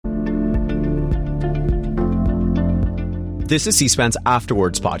This is C-SPAN's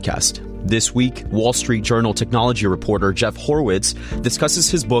Afterwards podcast. This week, Wall Street Journal technology reporter Jeff Horwitz discusses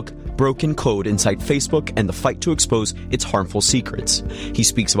his book, Broken Code Inside Facebook and the Fight to Expose Its Harmful Secrets. He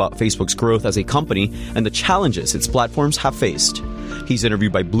speaks about Facebook's growth as a company and the challenges its platforms have faced. He's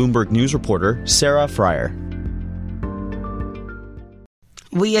interviewed by Bloomberg News reporter Sarah Fryer.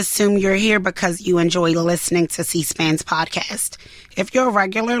 We assume you're here because you enjoy listening to C-SPAN's podcast. If you're a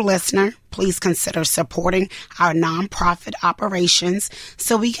regular listener, please consider supporting our nonprofit operations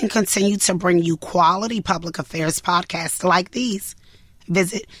so we can continue to bring you quality public affairs podcasts like these.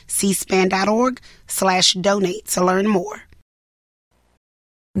 Visit cspan.org/donate to learn more.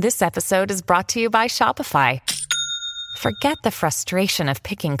 This episode is brought to you by Shopify. Forget the frustration of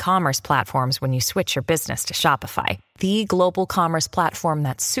picking commerce platforms when you switch your business to Shopify, the global commerce platform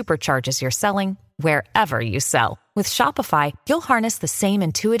that supercharges your selling wherever you sell. With Shopify, you'll harness the same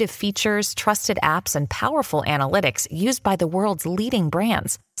intuitive features, trusted apps, and powerful analytics used by the world's leading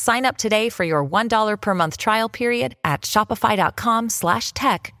brands. Sign up today for your $1 per month trial period at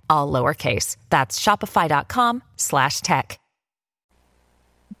shopify.com/tech, all lowercase. That's shopify.com/tech.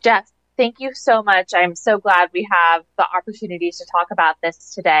 Jeff, thank you so much. I'm so glad we have the opportunity to talk about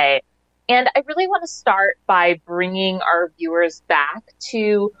this today. And I really want to start by bringing our viewers back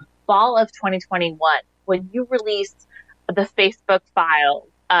to fall of 2021, when you released the Facebook Files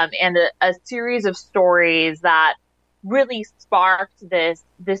and a series of stories that really sparked this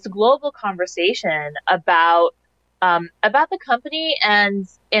global conversation about the company and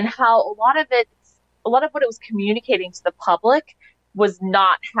how a lot of what it was communicating to the public was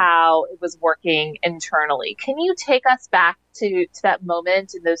not how it was working internally. Can you take us back to that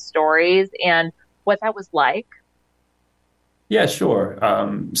moment in those stories and what that was like? Yeah, sure.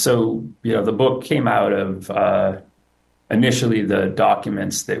 So, the book came out of initially the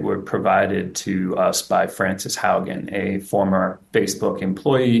documents that were provided to us by Frances Haugen, a former Facebook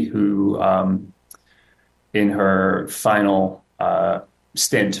employee who, in her final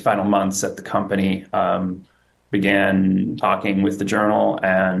months at the company, began talking with the Journal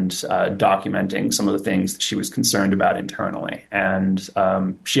and documenting some of the things that she was concerned about internally. And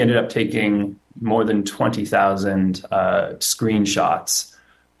she ended up taking more than 20,000 screenshots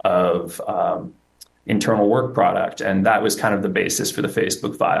of internal work product. And that was kind of the basis for the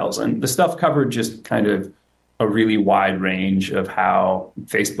Facebook Files. And the stuff covered just kind of a really wide range of how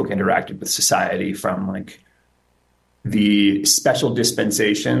Facebook interacted with society, from like the special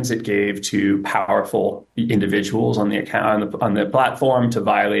dispensations it gave to powerful individuals on the account on the platform to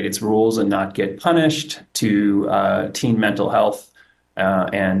violate its rules and not get punished, to teen mental health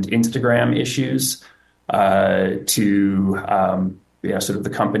and Instagram issues, to sort of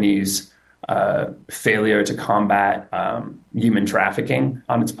the company's failure to combat human trafficking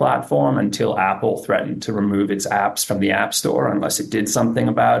on its platform until Apple threatened to remove its apps from the App Store unless it did something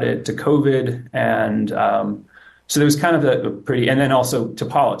about it, to COVID. And so there was kind of a pretty, and then also to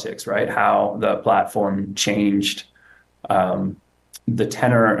politics, right? How the platform changed the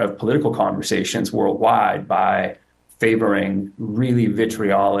tenor of political conversations worldwide by favoring really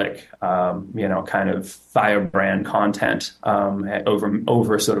vitriolic, kind of firebrand content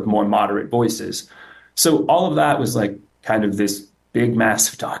over sort of more moderate voices. So all of that was like kind of this big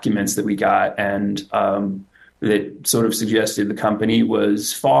mass of documents that we got, and that sort of suggested the company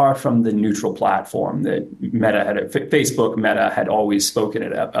was far from the neutral platform that Facebook Meta had always spoken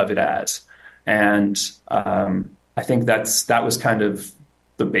of it as. And I think that was kind of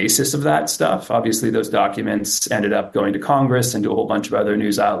the basis of that stuff. Obviously, those documents ended up going to Congress and to a whole bunch of other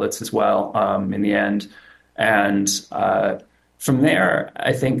news outlets as well in the end. And from there,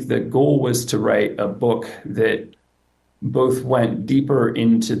 I think the goal was to write a book that both went deeper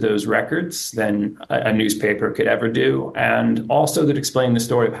into those records than a newspaper could ever do, and also that explained the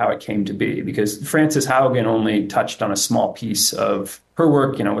story of how it came to be. Because Frances Haugen only touched on a small piece of her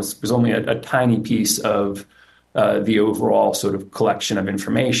work, was only a tiny piece of the overall sort of collection of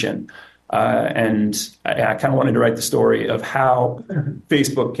information. And I kind of wanted to write the story of how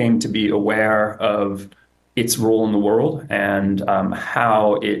Facebook came to be aware of its role in the world and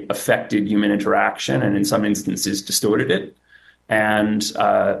how it affected human interaction and in some instances distorted it. And,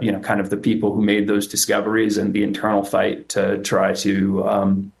 kind of the people who made those discoveries and the internal fight to try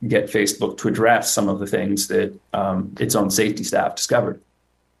to get Facebook to address some of the things that its own safety staff discovered.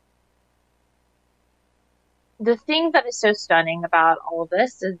 The thing that is so stunning about all of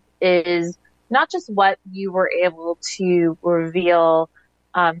this is not just what you were able to reveal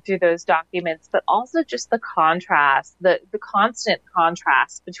through those documents, but also just the contrast, the constant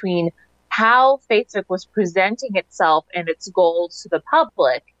contrast between how Facebook was presenting itself and its goals to the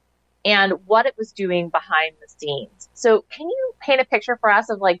public and what it was doing behind the scenes. So can you paint a picture for us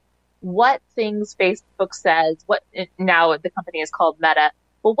of like what things Facebook says, what now the company is called Meta,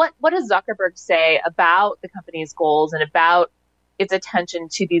 but what does Zuckerberg say about the company's goals and about its attention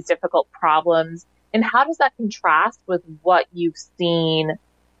to these difficult problems? And how does that contrast with what you've seen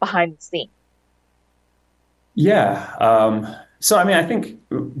behind the scenes? Yeah. So, I mean, I think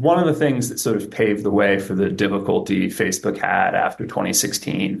one of the things that sort of paved the way for the difficulty Facebook had after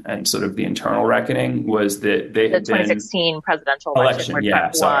 2016 and sort of the internal reckoning was that they had the 2016 presidential election where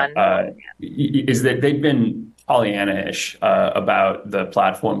Trump won. Is that they'd been Pollyanna-ish about the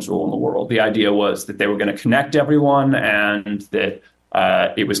platform's role in the world. The idea was that they were going to connect everyone and that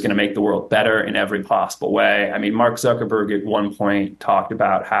it was going to make the world better in every possible way. I mean, Mark Zuckerberg at one point talked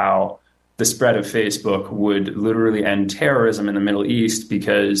about how the spread of Facebook would literally end terrorism in the Middle East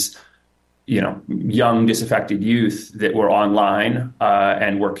because, young disaffected youth that were online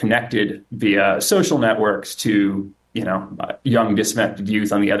and were connected via social networks to, young disaffected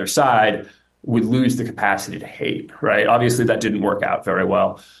youth on the other side would lose the capacity to hate, right? Obviously, that didn't work out very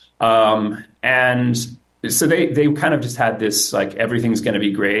well. And so they kind of just had this, like, everything's going to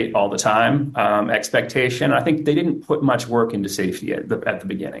be great all the time expectation. I think they didn't put much work into safety at the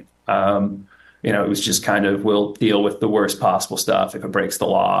beginning. It was just kind of, we'll deal with the worst possible stuff. If it breaks the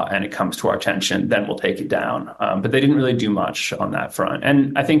law and it comes to our attention, then we'll take it down. But they didn't really do much on that front.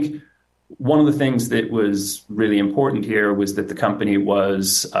 And I think one of the things that was really important here was that the company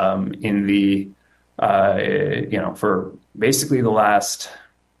was in the, for basically the last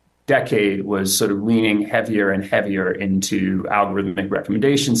decade was sort of leaning heavier and heavier into algorithmic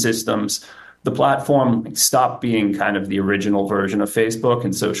recommendation systems. The platform stopped being kind of the original version of Facebook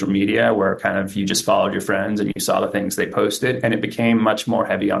and social media, where kind of you just followed your friends and you saw the things they posted, and it became much more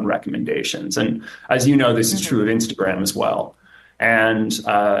heavy on recommendations. And as you know, this is true of Instagram as well. And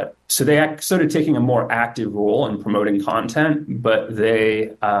so they started taking a more active role in promoting content, but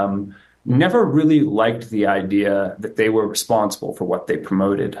they never really liked the idea that they were responsible for what they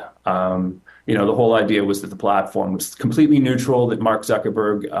promoted. The whole idea was that the platform was completely neutral, that Mark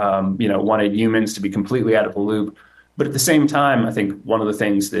Zuckerberg, wanted humans to be completely out of the loop. But at the same time, I think one of the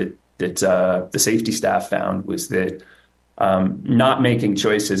things that the safety staff found was that not making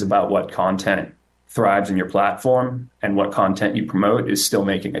choices about what content thrives in your platform and what content you promote is still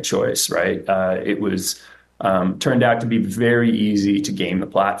making a choice, right? It was turned out to be very easy to game the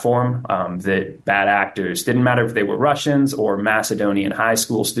platform, that bad actors, didn't matter if they were Russians or Macedonian high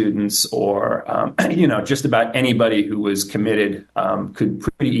school students or, just about anybody who was committed could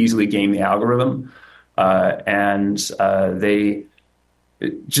pretty easily game the algorithm. And they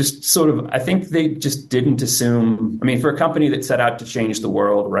just sort of, I think they just didn't assume, I mean, for a company that set out to change the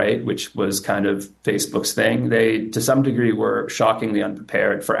world, right, which was kind of Facebook's thing, they, to some degree, were shockingly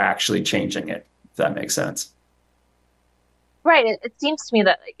unprepared for actually changing it. If that makes sense. Right. It seems to me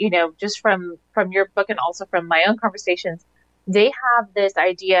that, just from your book and also from my own conversations, they have this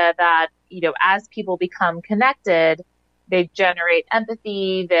idea that, as people become connected, they generate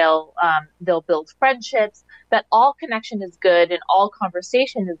empathy, they'll build friendships, that all connection is good and all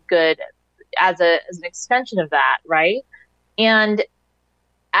conversation is good as an extension of that, right? And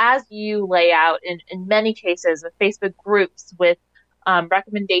as you lay out in many cases with Facebook groups, with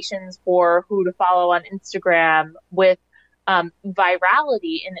recommendations for who to follow on Instagram, with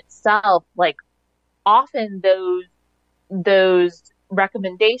virality in itself, like often those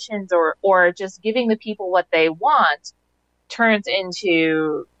recommendations or just giving the people what they want turns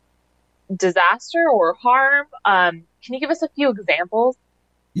into disaster or harm. Can you give us a few examples?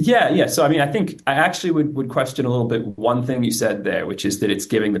 Yeah. So, I mean, I think I actually would question a little bit one thing you said there, which is that it's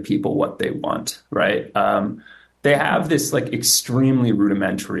giving the people what they want, right? They have this like extremely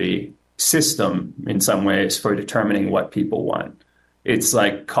rudimentary system in some ways for determining what people want. It's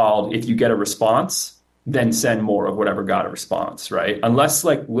like called, if you get a response, then send more of whatever got a response, right? Unless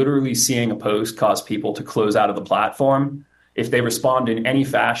like literally seeing a post cause people to close out of the platform, if they respond in any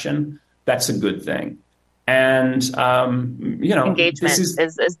fashion, that's a good thing. And, engagement is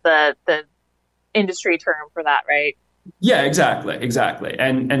the industry term for that, right? Yeah, exactly.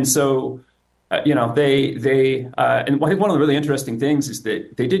 And so, and I think one of the really interesting things is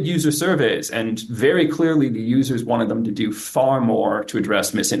that they did user surveys, and very clearly the users wanted them to do far more to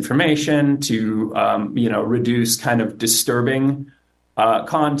address misinformation, to, reduce kind of disturbing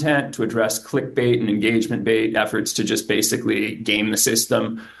content, to address clickbait and engagement bait efforts to just basically game the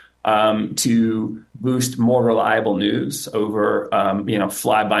system, to boost more reliable news over,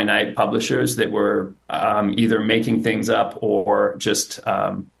 fly-by-night publishers that were either making things up or just,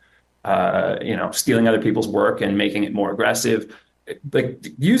 stealing other people's work and making it more aggressive. like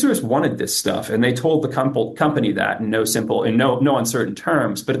users wanted this stuff, and they told the company that in no uncertain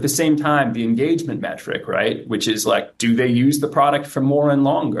terms. But at the same time, the engagement metric, right, which is like, do they use the product for more and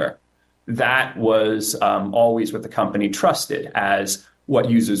longer? That was always what the company trusted as what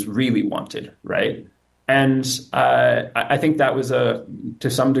users really wanted, right? And I think that was to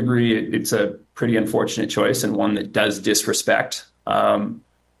some degree, it's a pretty unfortunate choice, and one that does disrespect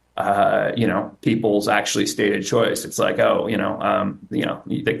people's actually stated choice. It's like,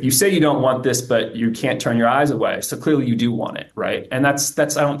 you say you don't want this, but you can't turn your eyes away. So clearly you do want it, right? And that's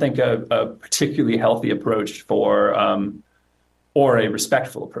I don't think a particularly healthy approach or a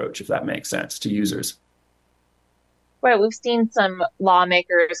respectful approach, if that makes sense, to users. Right. We've seen some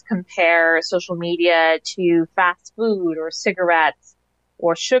lawmakers compare social media to fast food or cigarettes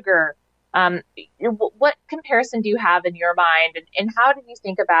or sugar. What comparison do you have in your mind, and how did you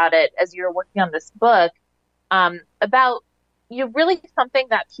think about it as you're working on this book, about really something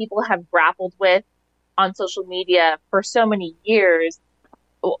that people have grappled with on social media for so many years?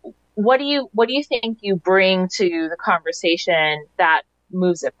 What do you think you bring to the conversation that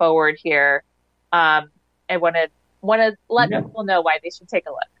moves it forward here? I want to let people know why they should take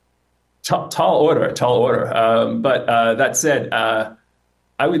a look. Tall order. But that said,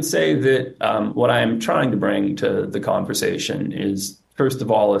 I would say that what I'm trying to bring to the conversation is, first of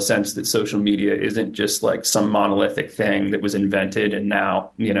all, a sense that social media isn't just like some monolithic thing that was invented and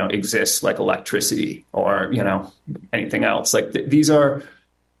now, exists like electricity or, anything else. Like these are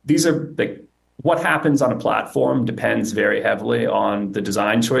like, what happens on a platform depends very heavily on the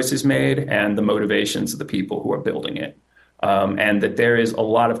design choices made and the motivations of the people who are building it. And that there is a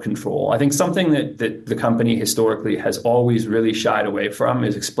lot of control. I think something that the company historically has always really shied away from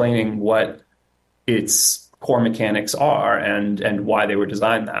is explaining what its core mechanics are and why they were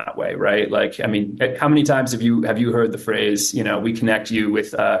designed that way, right? Like, I mean, how many times have you heard the phrase, we connect you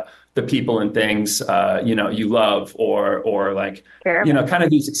with the people and things you love, or like, sure. Kind of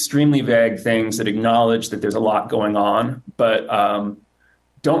these extremely vague things that acknowledge that there's a lot going on, but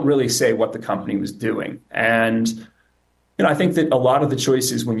don't really say what the company was doing. And I think that a lot of the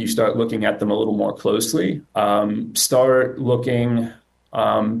choices, when you start looking at them a little more closely, start looking,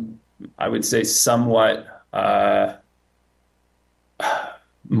 I would say, somewhat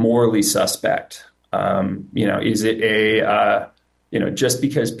morally suspect. Is it just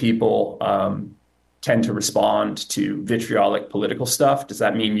because people tend to respond to vitriolic political stuff, does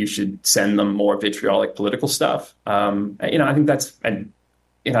that mean you should send them more vitriolic political stuff? I think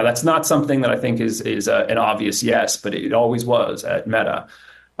that's not something that I think is an obvious yes, but it always was at Meta.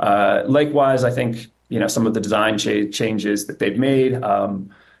 Likewise, I think some of the design changes that they've made,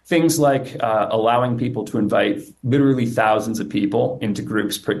 things like allowing people to invite literally thousands of people into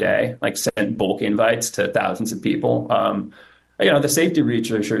groups per day, like send bulk invites to thousands of people. The safety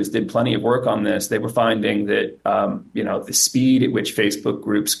researchers did plenty of work on this. They were finding that, the speed at which Facebook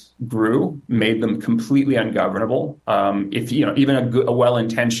groups grew made them completely ungovernable. If, even a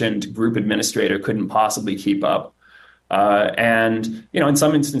well-intentioned group administrator couldn't possibly keep up. And in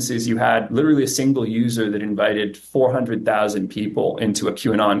some instances, you had literally a single user that invited 400,000 people into a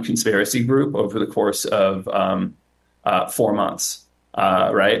QAnon conspiracy group over the course of 4 months,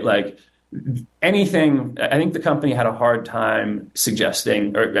 right? Like, anything, I think the company had a hard time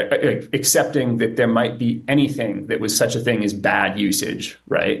suggesting or accepting that there might be anything that was such a thing as bad usage,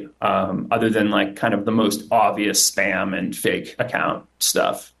 right? Other than like kind of the most obvious spam and fake account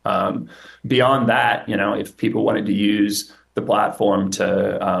stuff. Beyond that, if people wanted to use the platform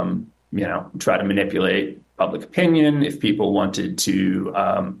to, try to manipulate public opinion, if people wanted to,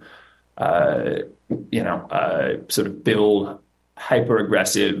 sort of build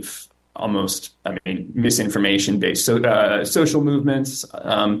hyper-aggressive, almost, misinformation-based social movements,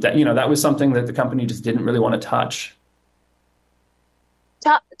 that was something that the company just didn't really want to touch.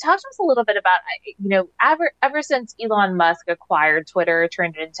 Talk to us a little bit about, ever since Elon Musk acquired Twitter,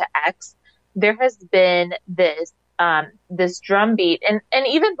 turned it into X, there has been this drumbeat, and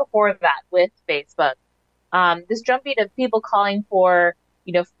even before that with Facebook, this drumbeat of people calling for,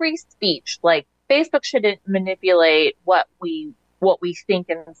 free speech. Like, Facebook shouldn't manipulate what we think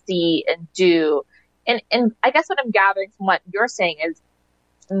and see and do. And I guess what I'm gathering from what you're saying is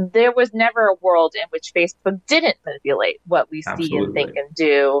there was never a world in which Facebook didn't manipulate what we see and think and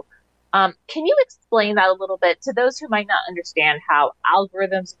do. Can you explain that a little bit to those who might not understand how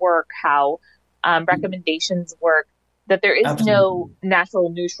algorithms work, how recommendations work, that there is no natural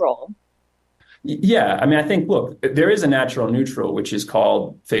neutral? Yeah, I think, look, there is a natural neutral, which is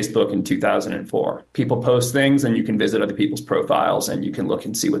called Facebook in 2004. People post things and you can visit other people's profiles and you can look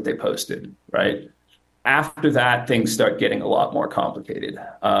and see what they posted, right? after that, things start getting a lot more complicated.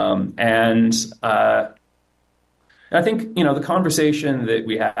 And I think, the conversation that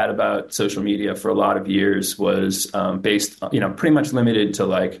we had about social media for a lot of years was based, pretty much limited to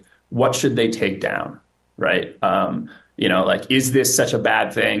like, what should they take down, right? Is this such a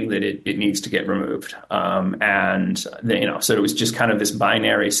bad thing that it needs to get removed? So it was just kind of this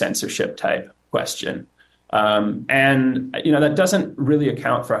binary censorship type question. That doesn't really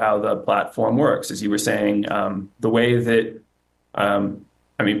account for how the platform works. As you were saying, the way that,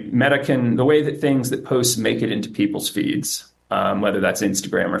 the way that things that posts make it into people's feeds, whether that's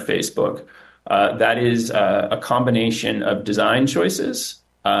Instagram or Facebook, that is a combination of design choices,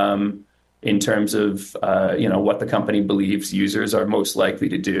 in terms of, what the company believes users are most likely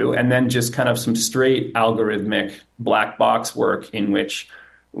to do. And then just kind of some straight algorithmic black box work in which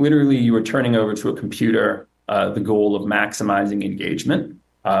literally you are turning over to a computer the goal of maximizing engagement,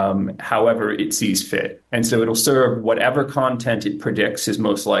 however it sees fit. And so it'll serve whatever content it predicts is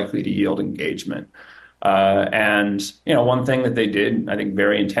most likely to yield engagement. One thing that they did, I think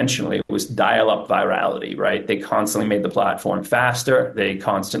very intentionally, was dial up virality, right? They constantly made the platform faster. They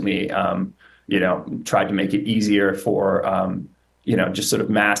constantly, tried to make it easier for, just sort of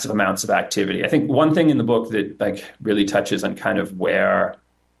massive amounts of activity. I think one thing in the book that like really touches on kind of where,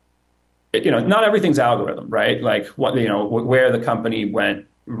 not everything's algorithm, right? Like where the company went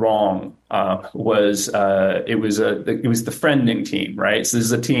wrong was it was the friending team, right? So this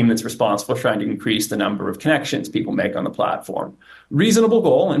is a team that's responsible for trying to increase the number of connections people make on the platform. Reasonable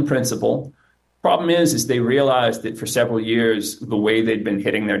goal in principle. Problem is they realized that for several years the way they'd been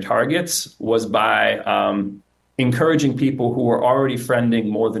hitting their targets was by encouraging people who were already friending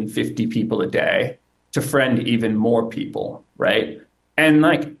more than 50 people a day to friend even more people, right? And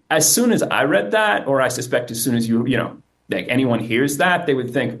like as soon as I read that, or I suspect as soon as like anyone hears that, they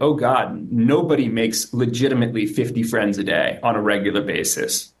would think, oh God, nobody makes legitimately 50 friends a day on a regular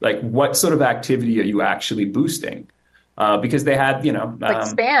basis. Like what sort of activity are you actually boosting? Because they had, like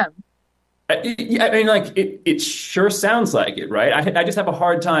spam. It sure sounds like it, right? I just have a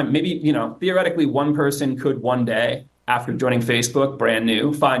hard time. Maybe, theoretically one person could one day after joining Facebook, brand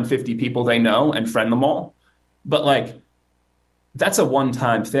new, find 50 people they know and friend them all. But like, that's a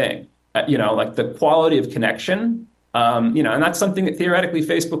one-time thing, like the quality of connection, and that's something that theoretically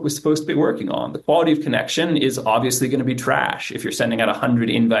Facebook was supposed to be working on. The quality of connection is obviously going to be trash if you're sending out 100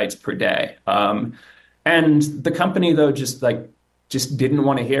 invites per day. And the company, though, just didn't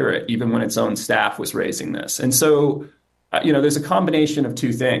want to hear it, even when its own staff was raising this. And so, there's a combination of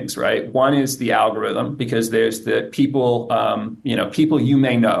two things, right? One is the algorithm, because there's the people, people you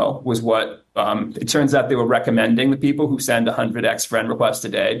may know was what it turns out they were recommending the people who send 100x friend requests a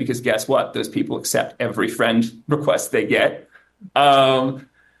day, because guess what? Those people accept every friend request they get. So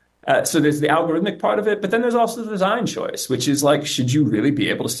there's the algorithmic part of it, but then there's also the design choice, which is like, should you really be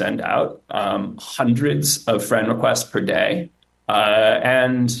able to send out hundreds of friend requests per day?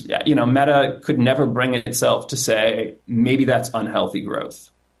 Meta could never bring itself to say, maybe that's unhealthy growth.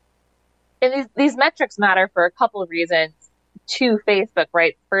 And these metrics matter for a couple of reasons to Facebook,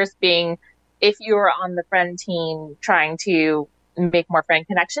 right? First being, if you're on the friend team trying to make more friend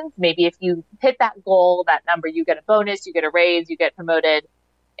connections, maybe if you hit that goal, that number, you get a bonus, you get a raise, you get promoted.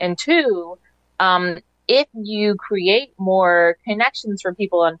 And two, if you create more connections for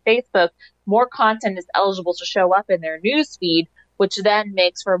people on Facebook, more content is eligible to show up in their newsfeed, which then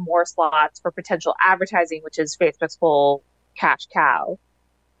makes for more slots for potential advertising, which is Facebook's whole cash cow.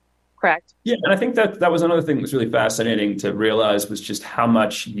 Correct? Yeah, and I think that was another thing that was really fascinating to realize, was just how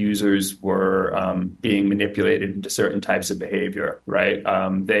much users were being manipulated into certain types of behavior, right?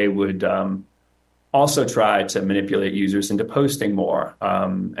 They would also try to manipulate users into posting more,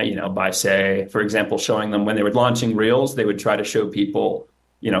 by, say, for example, showing them when they were launching Reels, they would try to show people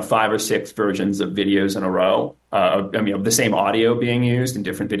 5 or 6 versions of videos in a row, of the same audio being used in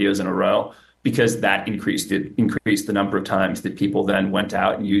different videos in a row, because that increased the number of times that people then went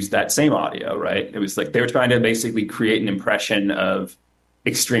out and used that same audio, right? It was like they were trying to basically create an impression of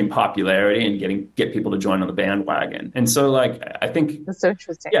extreme popularity and get people to join on the bandwagon. And so, like, I think that's so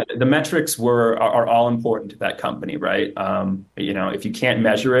interesting. Yeah, the metrics are all important to that company, right? If you can't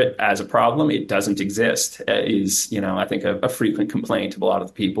measure it as a problem, it doesn't exist. Is I think a frequent complaint of a lot of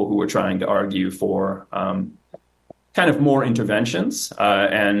the people who were trying to argue for kind of more interventions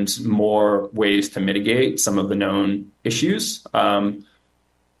and more ways to mitigate some of the known issues. And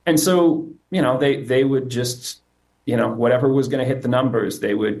so, they would just whatever was going to hit the numbers,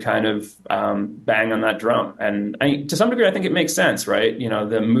 they would kind of bang on that drum. And to some degree, I think it makes sense, right?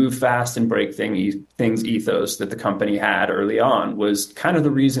 The move fast and break things ethos that the company had early on was kind of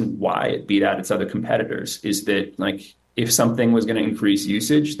the reason why it beat out its other competitors, is that like if something was going to increase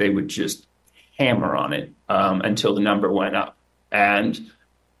usage, they would just hammer on it until the number went up. And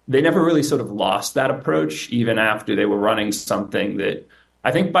they never really sort of lost that approach, even after they were running something that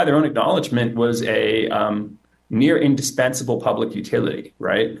I think by their own acknowledgement was a near indispensable public utility,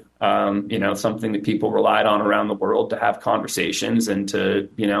 right? Something that people relied on around the world to have conversations and to,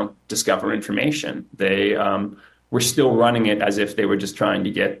 discover information. They were still running it as if they were just trying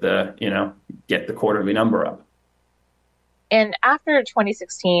to get the quarterly number up. And after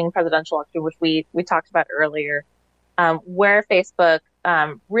 2016 presidential election, which we talked about earlier, where Facebook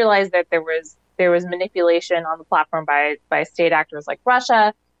realized that there was manipulation on the platform by state actors like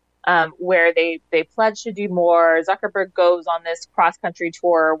Russia, where they pledged to do more. Zuckerberg goes on this cross-country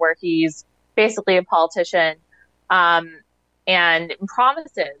tour where he's basically a politician and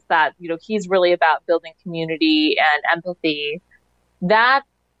promises that he's really about building community and empathy. That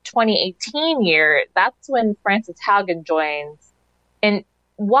 2018 year, that's when Frances Haugen joins. And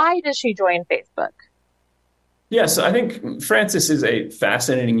why does she join Facebook? Yeah, so I think Frances is a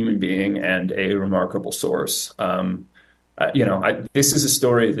fascinating human being and a remarkable source. This is a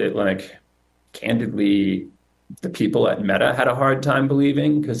story that, like, candidly, the people at Meta had a hard time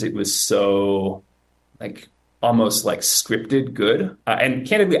believing because it was so, like, almost like scripted good. And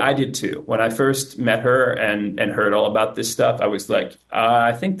candidly, I did too. When I first met her and heard all about this stuff, I was like,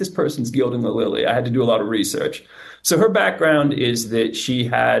 I think this person's gilding the lily. I had to do a lot of research. So her background is that she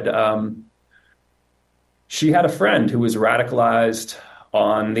had a friend who was radicalized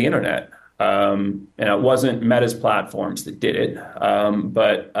on the internet. And it wasn't Meta's platforms that did it.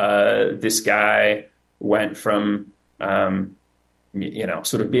 But this guy went from,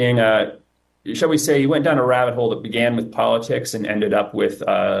 sort of being shall we say, he went down a rabbit hole that began with politics and ended up with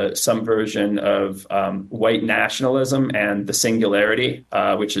some version of white nationalism and the singularity,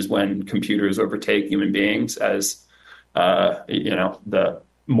 which is when computers overtake human beings as, the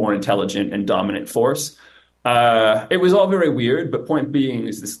more intelligent and dominant force. It was all very weird, but point being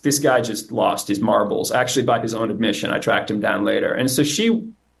is this guy just lost his marbles, actually by his own admission. I tracked him down later. And so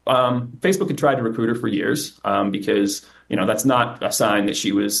Facebook had tried to recruit her for years because, that's not a sign that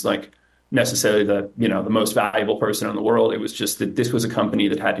she was like necessarily the most valuable person in the world. It was just that this was a company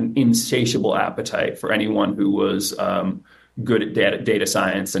that had an insatiable appetite for anyone who was good at data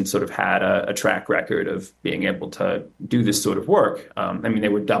science and sort of had a track record of being able to do this sort of work. They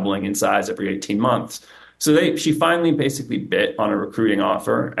were doubling in size every 18 months. So she finally basically bit on a recruiting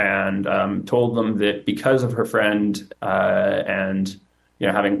offer and told them that because of her friend and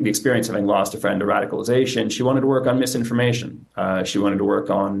having the experience of having lost a friend to radicalization, she wanted to work on misinformation. She wanted to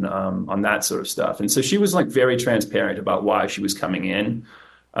work on that sort of stuff. And so she was like very transparent about why she was coming in,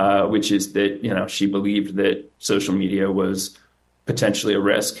 which is that, she believed that social media was potentially a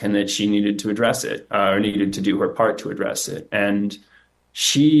risk and that she needed to address it or needed to do her part to address it. And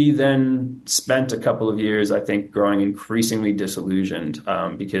she then spent a couple of years, I think, growing increasingly disillusioned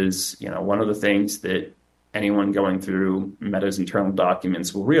because, one of the things that anyone going through Meta's internal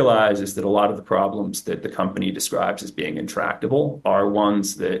documents will realize is that a lot of the problems that the company describes as being intractable are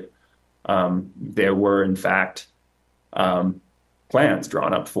ones that there were, in fact, plans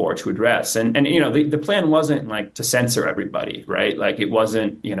drawn up for to address. And the plan wasn't like to censor everybody, right? Like it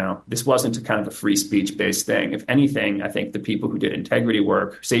wasn't, this wasn't a kind of a free speech based thing. If anything, I think the people who did integrity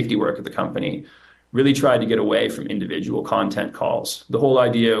work, safety work at the company really tried to get away from individual content calls. The whole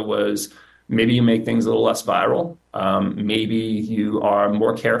idea was maybe you make things a little less viral. Maybe you are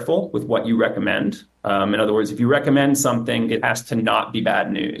more careful with what you recommend. In other words, if you recommend something, it has to not be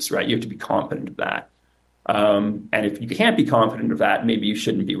bad news, right? You have to be confident of that. And if you can't be confident of that, maybe you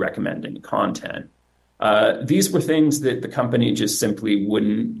shouldn't be recommending content. These were things that the company just simply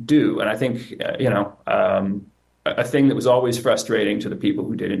wouldn't do. And I think, a thing that was always frustrating to the people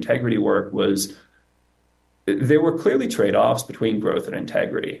who did integrity work was there were clearly trade-offs between growth and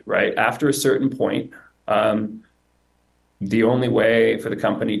integrity, right? After a certain point, the only way for the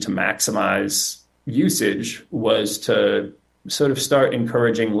company to maximize usage was to sort of start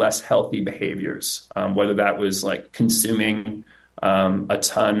encouraging less healthy behaviors, whether that was like consuming a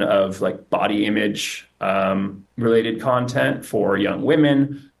ton of like body image related content for young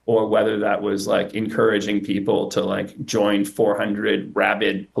women, or whether that was like encouraging people to like join 400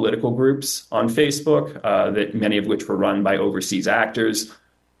 rabid political groups on Facebook, that many of which were run by overseas actors.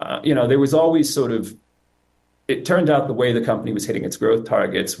 There was always sort of, it turned out the way the company was hitting its growth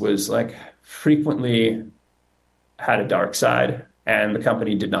targets was like frequently had a dark side, and the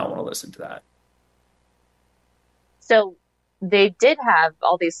company did not want to listen to that. So they did have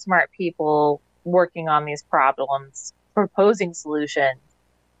all these smart people working on these problems, proposing solutions,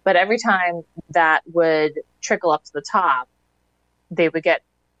 but every time that would trickle up to the top, they would get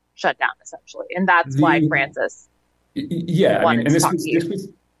shut down essentially. And that's why Francis wanted to talk to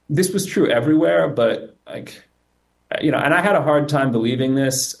you. This was true everywhere, but like, and I had a hard time believing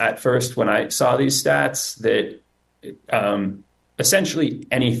this at first when I saw these stats that essentially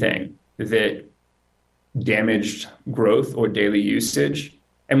anything that damaged growth or daily usage.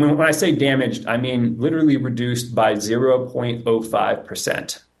 And when I say damaged, I mean literally reduced by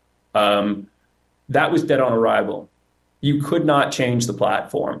 0.05%. That was dead on arrival. You could not change the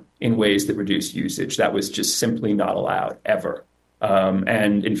platform in ways that reduce usage. That was just simply not allowed ever.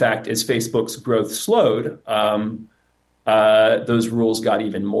 And in fact, as Facebook's growth slowed, those rules got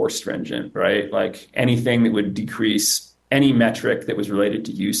even more stringent, right? Like anything that would decrease any metric that was related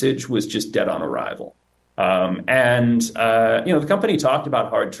to usage was just dead on arrival. The company talked about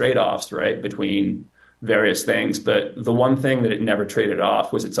hard trade-offs, right, between various things, but the one thing that it never traded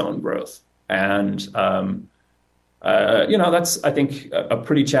off was its own growth. And, that's, I think, a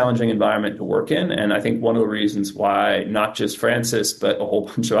pretty challenging environment to work in. And I think one of the reasons why not just Francis, but a whole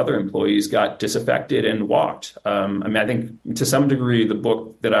bunch of other employees got disaffected and walked. I think to some degree, the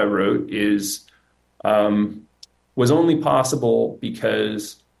book that I wrote was only possible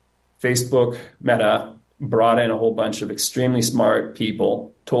because Facebook, Meta, brought in a whole bunch of extremely smart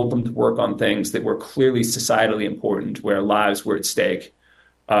people, told them to work on things that were clearly societally important, where lives were at stake.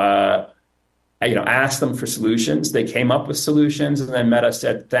 Asked them for solutions. They came up with solutions, and then Meta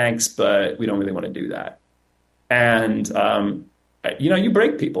said, thanks, but we don't really want to do that. And, you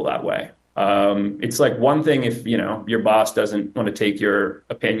break people that way. It's like one thing if, your boss doesn't want to take your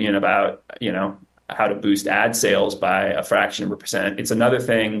opinion about, how to boost ad sales by a fraction of a percent. It's another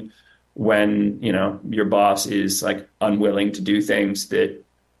thing when, your boss is like unwilling to do things that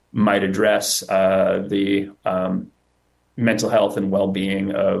might address the mental health and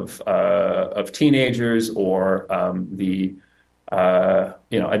well-being of teenagers, or a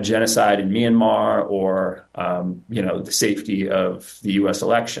genocide in Myanmar, or the safety of the U.S.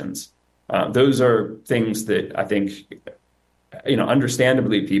 elections. Those are things that I think,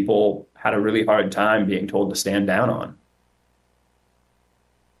 understandably, people had a really hard time being told to stand down on.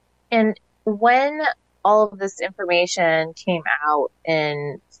 And when all of this information came out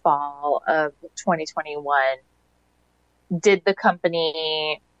in fall of 2021, did the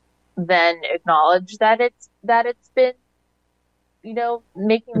company then acknowledge that it's been,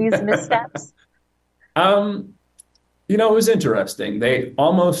 making these missteps? It was interesting. They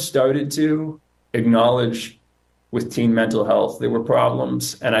almost started to acknowledge with teen mental health there were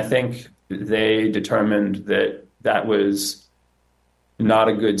problems, and I think they determined that that was not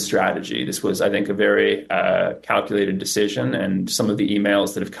a good strategy. This was, I think, a very calculated decision, and some of the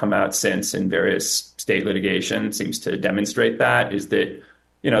emails that have come out since in various state litigation seems to demonstrate that, is that,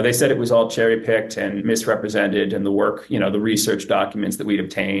 they said it was all cherry-picked and misrepresented, and the work, the research documents that we'd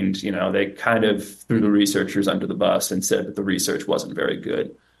obtained, they kind of threw the researchers under the bus and said that the research wasn't very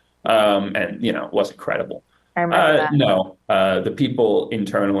good, and, wasn't credible. I remember that. No, the people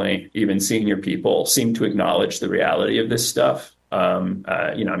internally, even senior people, seem to acknowledge the reality of this stuff. You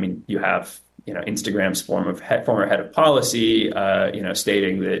have, Instagram's former head of policy,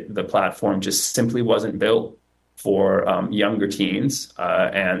 stating that the platform just simply wasn't built for younger teens,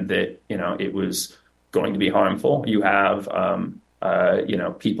 and that, it was going to be harmful. You have,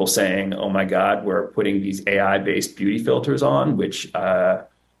 people saying, oh my God, we're putting these AI-based beauty filters on, which,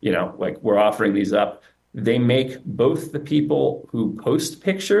 we're offering these up. They make both the people who post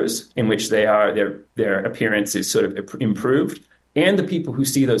pictures in which their appearance is sort of improved, and the people who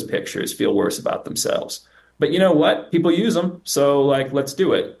see those pictures feel worse about themselves. But you know what? People use them, so let's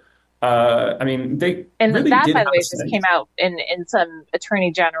do it. They and really that, did by the way, just came out in some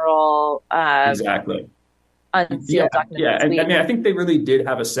attorney general exactly unsealed documents. Yeah, and I think they really did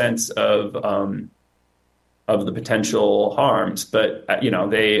have a sense of the potential harms, but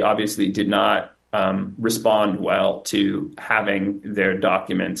they obviously did not respond well to having their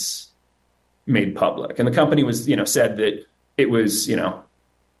documents made public. And the company was, said that it was,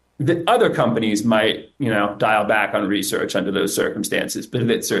 that other companies might, dial back on research under those circumstances, but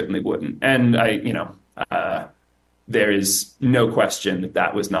it certainly wouldn't. And there is no question that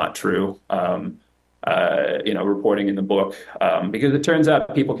that was not true. Reporting in the book, because it turns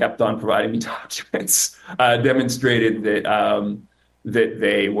out people kept on providing me documents, demonstrated that that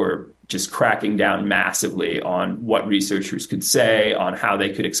they were just cracking down massively on what researchers could say, on how they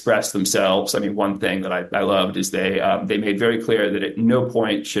could express themselves. I mean, one thing that I loved is they made very clear that at no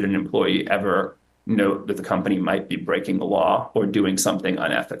point should an employee ever note that the company might be breaking the law or doing something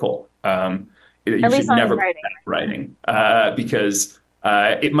unethical. You At should least not in never put writing. that in writing because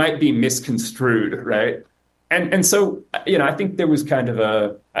it might be misconstrued, right? And so, I think there was kind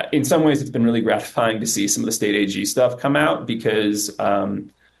of in some ways, it's been really gratifying to see some of the state AG stuff come out because, I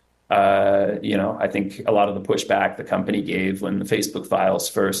think a lot of the pushback the company gave when the Facebook files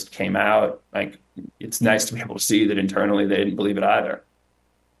first came out, like, it's nice to be able to see that internally they didn't believe it either.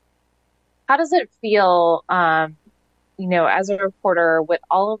 How does it feel, as a reporter with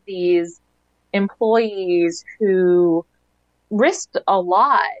all of these employees who risked a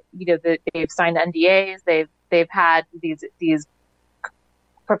lot? They've signed NDAs, they've had these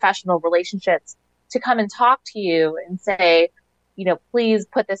professional relationships to come and talk to you and say, please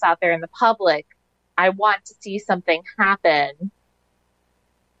put this out there in the public. I want to see something happen,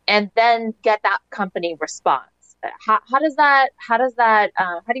 and then get that company response. How do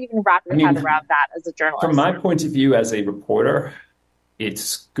you even wrap your head around that as a journalist? From my point of view as a reporter,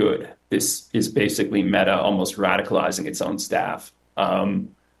 it's good. This is basically Meta almost radicalizing its own staff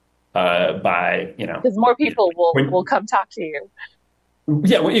by, because more people will come talk to you.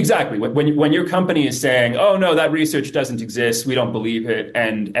 Yeah, well, exactly. When your company is saying, "Oh no, that research doesn't exist, we don't believe it,"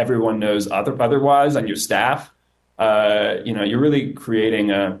 and everyone knows otherwise on your staff, you're really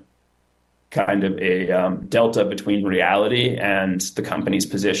creating a kind of a delta between reality and the company's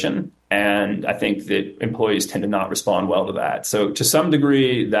position. And I think that employees tend to not respond well to that. So to some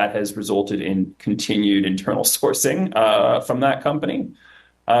degree, that has resulted in continued internal sourcing from that company.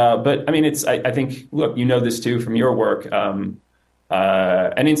 But I mean, I think, look, this too from your work.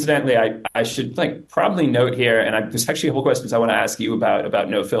 And incidentally, I should probably note here, and there's actually a whole questions I want to ask you about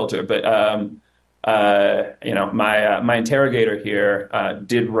No Filter, but my interrogator here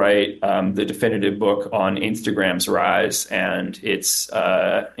did write the definitive book on Instagram's rise and its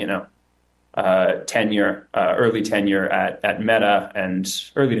tenure, early tenure at Meta,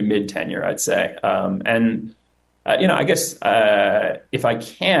 and early to mid tenure, I'd say. I guess if I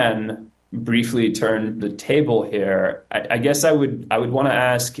can briefly turn the table here, I guess I would want to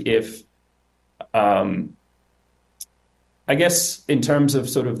ask if, I guess in terms of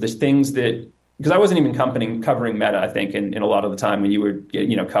sort of the things that, because I wasn't even covering Meta, I think, in a lot of the time when you were,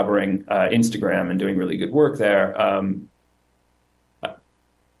 covering Instagram and doing really good work there.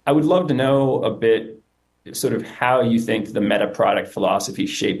 I would love to know a bit sort of how you think the Meta product philosophy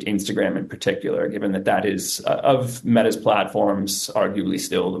shaped Instagram in particular, given that is of Meta's platforms, arguably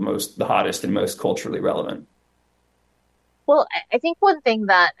still the hottest and most culturally relevant. Well, I think one thing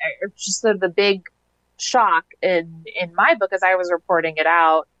that just sort of the big shock in my book as I was reporting it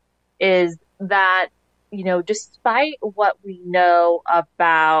out is that, despite what we know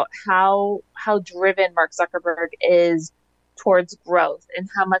about how driven Mark Zuckerberg is towards growth and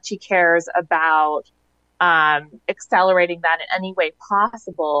how much he cares about accelerating that in any way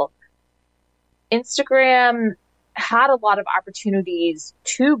possible, Instagram had a lot of opportunities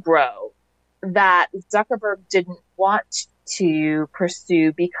to grow that Zuckerberg didn't want to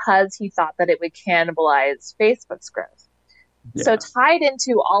pursue because he thought that it would cannibalize Facebook's growth. Yeah. So tied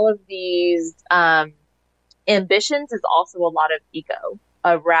into all of these ambitions is also a lot of ego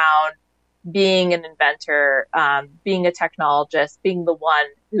around being an inventor, being a technologist, being the one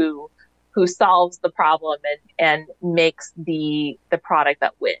who solves the problem and makes the product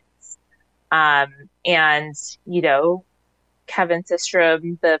that wins. Kevin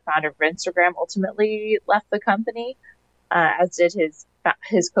Systrom, the founder of Instagram, ultimately left the company, as did his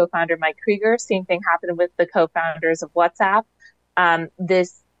co-founder, Mike Krieger. Same thing happened with the co-founders of WhatsApp.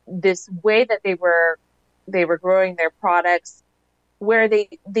 This way that they were growing their products, where they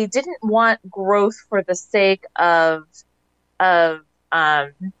didn't want growth for the sake of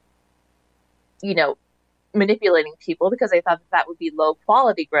manipulating people, because they thought that would be low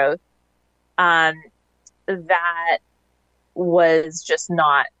quality growth. That was just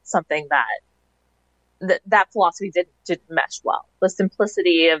not something that philosophy didn't mesh well. The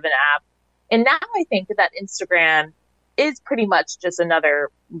simplicity of an app. And now I think that Instagram is pretty much just another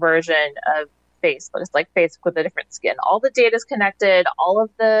version of Facebook. It's like Facebook with a different skin. All the data is connected. All of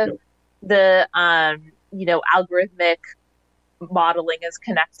the algorithmic modeling is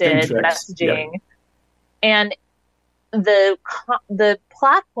connected, messaging. Yep. And the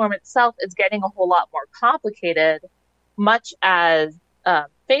platform itself is getting a whole lot more complicated, much as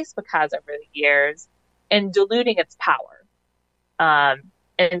Facebook has over the years, and diluting its power.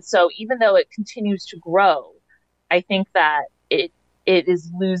 And so even though it continues to grow, I think that it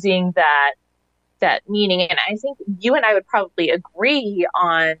is losing that meaning. And I think you and I would probably agree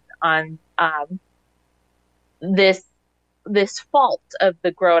on this fault of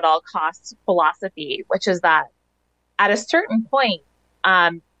the grow at all costs philosophy, which is that at a certain point,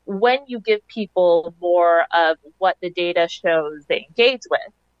 when you give people more of what the data shows they engage with,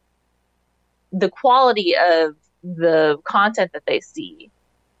 the quality of the content that they see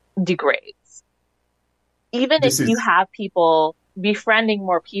degrades. Even if you have people befriending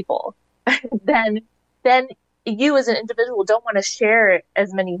more people, then you as an individual don't want to share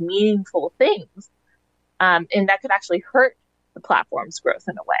as many meaningful things. And that could actually hurt the platform's growth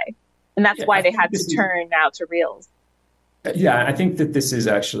in a way. And that's why they had to turn now to Reels. Yeah, I think that this is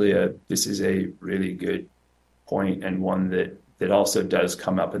actually a really good point, and one that also does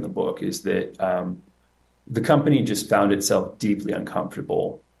come up in the book, is that the company just found itself deeply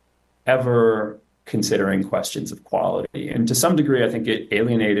uncomfortable ever considering questions of quality. And to some degree, I think it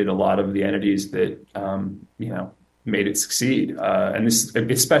alienated a lot of the entities that, made it succeed. And this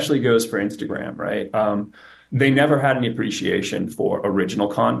especially goes for Instagram, right? They never had any appreciation for original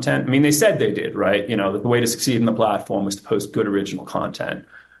content. I mean, they said they did, right? The way to succeed in the platform was to post good original content.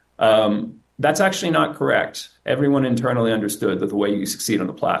 That's actually not correct. Everyone internally understood that the way you succeed on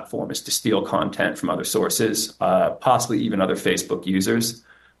the platform is to steal content from other sources, possibly even other Facebook users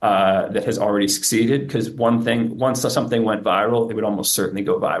that has already succeeded. Because once something went viral, it would almost certainly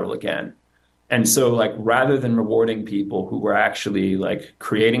go viral again. And so, rather than rewarding people who were actually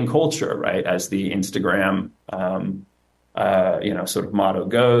creating culture, right, as the Instagram, sort of motto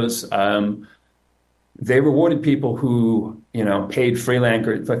goes, they rewarded people who, paid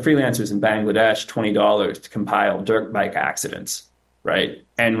freelancers in Bangladesh $20 to compile dirt bike accidents, right?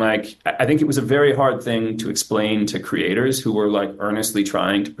 And I think it was a very hard thing to explain to creators who were earnestly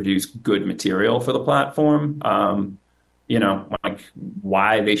trying to produce good material for the platform.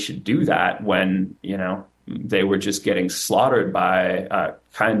 Why they should do that when, they were just getting slaughtered by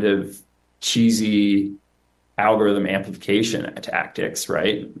kind of cheesy algorithm amplification tactics,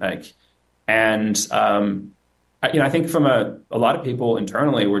 right? I think from a lot of people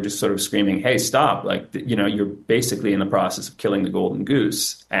internally were just sort of screaming, hey, stop. You're basically in the process of killing the golden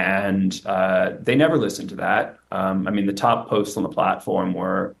goose. And they never listened to that. The top posts on the platform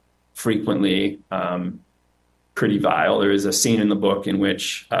were frequently pretty vile. There is a scene in the book in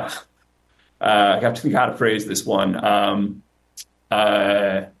which I have to think how to phrase this one.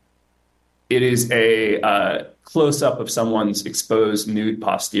 It is a close-up of someone's exposed nude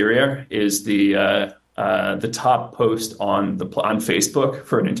posterior is the top post on Facebook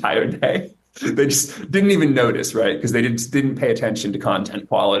for an entire day. They just didn't even notice, right? Because they didn't pay attention to content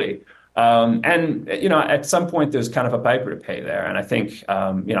quality. At some point there's kind of a piper to pay there. And I think,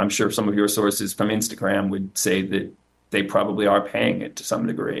 I'm sure some of your sources from Instagram would say that they probably are paying it to some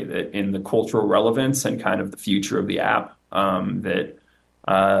degree, that in the cultural relevance and kind of the future of the app, that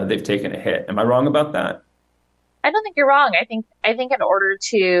they've taken a hit. Am I wrong about that? I don't think you're wrong. I think in order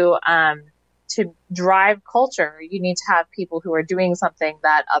to drive culture, you need to have people who are doing something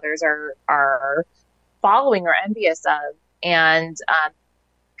that others are following or envious of. And,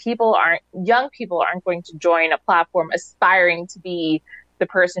 young people aren't going to join a platform aspiring to be the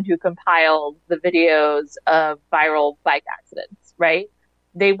person who compiled the videos of viral bike accidents, right?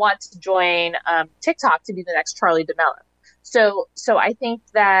 They want to join TikTok to be the next Charlie D'Amelio. So I think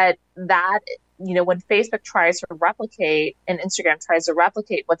that when Facebook tries to replicate and Instagram tries to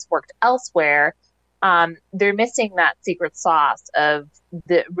replicate what's worked elsewhere, they're missing that secret sauce of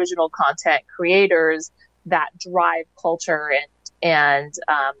the original content creators that drive culture and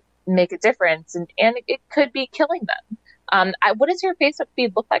make a difference, and it could be killing them. What does your Facebook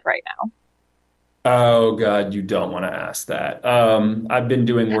feed look like right now? Oh God, you don't want to ask that. I've been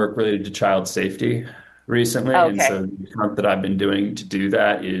doing work related to child safety recently, okay. And so the work that I've been doing to do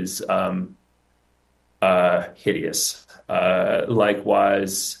that is hideous.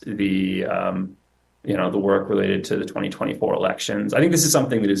 Likewise, the work related to the 2024 elections. I think this is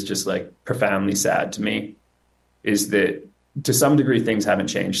something that is just profoundly sad to me, is that to some degree, things haven't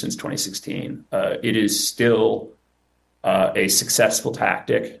changed since 2016. It is still a successful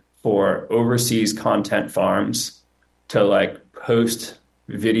tactic for overseas content farms to post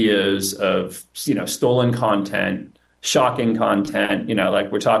videos of, stolen content, shocking content,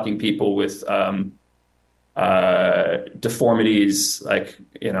 we're talking people with deformities,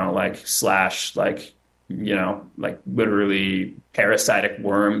 literally parasitic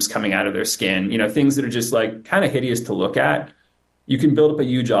worms coming out of their skin, things that are just kind of hideous to look at. You can build up a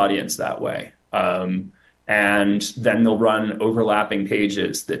huge audience that way. And then they'll run overlapping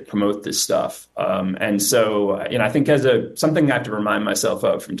pages that promote this stuff. And so, I think something I have to remind myself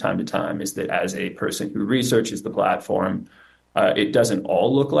of from time to time is that as a person who researches the platform, it doesn't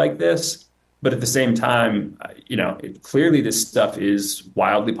all look like this. But at the same time, clearly this stuff is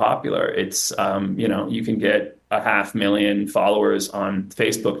wildly popular. It's, you can get 500,000 followers on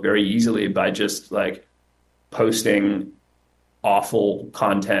Facebook very easily by just like posting awful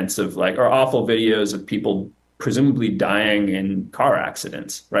contents of or awful videos of people presumably dying in car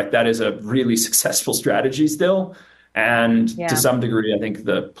accidents, right? That is a really successful strategy still. And to some degree, I think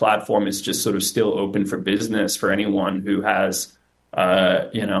the platform is just sort of still open for business for anyone who has,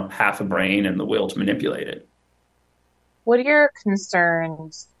 half a brain and the will to manipulate it. What are your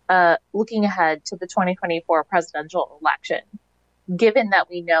concerns looking ahead to the 2024 presidential election, given that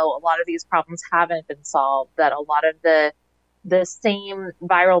we know a lot of these problems haven't been solved, that a lot of the same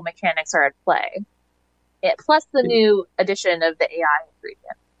viral mechanics are at play, plus the new addition of the AI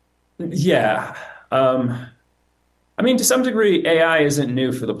ingredient? Yeah. To some degree, AI isn't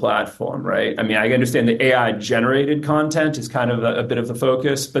new for the platform, right? I understand the AI generated content is kind of a bit of the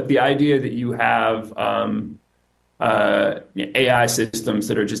focus, but the idea that you have AI systems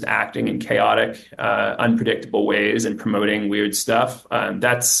that are just acting in chaotic, unpredictable ways and promoting weird stuff,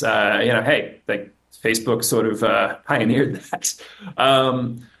 that's, Facebook sort of pioneered that.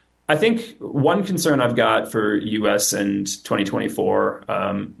 I think one concern I've got for US and 2024,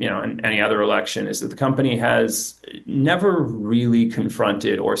 and any other election is that the company has never really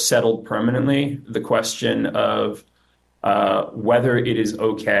confronted or settled permanently the question of whether it is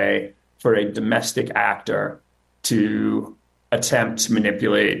okay for a domestic actor to attempt to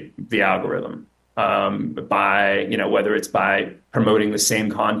manipulate the algorithm by, whether it's by promoting the same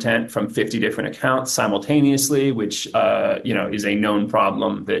content from 50 different accounts simultaneously, which, is a known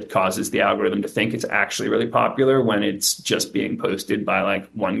problem that causes the algorithm to think it's actually really popular when it's just being posted by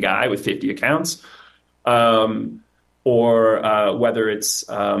one guy with 50 accounts. Or whether it's,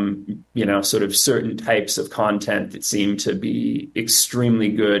 sort of certain types of content that seem to be extremely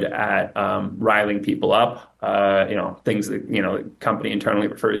good at riling people up, things that, the company internally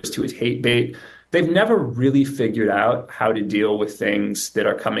refers to as hate bait. They've never really figured out how to deal with things that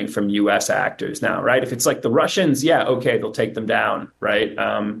are coming from US actors now, right? If it's like the Russians, okay, they'll take them down, right?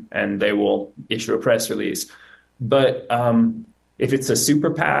 And they will issue a press release. But if it's a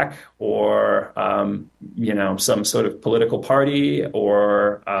super PAC or, some sort of political party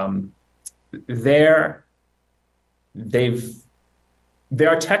or there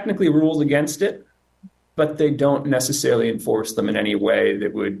are technically rules against it, but they don't necessarily enforce them in any way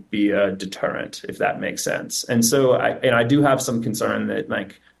that would be a deterrent, if that makes sense. And so I do have some concern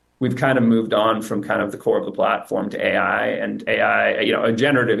that we've kind of moved on from kind of the core of the platform to AI, and AI, a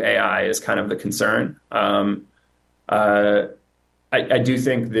generative AI is kind of the concern. I do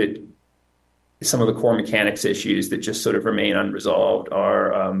think that some of the core mechanics issues that just sort of remain unresolved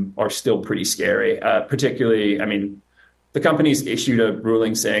are still pretty scary. Particularly, the company's issued a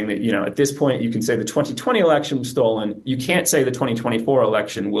ruling saying that, at this point, you can say the 2020 election was stolen. You can't say the 2024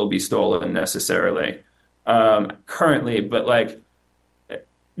 election will be stolen necessarily currently. But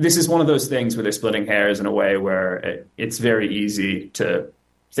this is one of those things where they're splitting hairs in a way where it's very easy to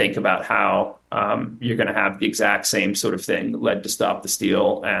think about how you're going to have the exact same sort of thing that led to Stop the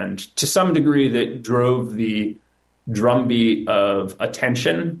Steal. And to some degree that drove the drumbeat of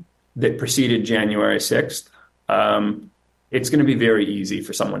attention that preceded January 6th. It's going to be very easy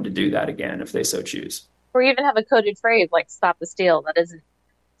for someone to do that again if they so choose. Or even have a coded phrase like "Stop the Steal" that isn't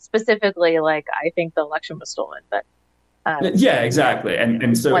specifically I think the election was stolen, but exactly.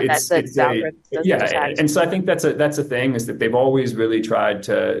 And so and so I think that's a thing, is that they've always really tried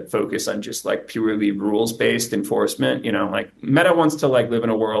to focus on just purely rules-based enforcement. Meta wants to live in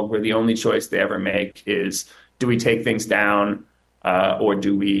a world where the only choice they ever make is, do we take things down or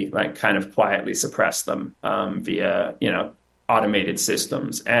do we kind of quietly suppress them via automated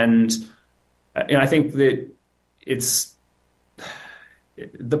systems. And I think that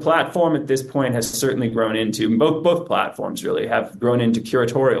the platform at this point has certainly grown into, both platforms really have grown into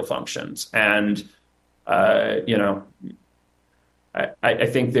curatorial functions. And, I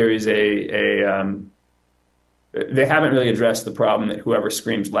think there is they haven't really addressed the problem that whoever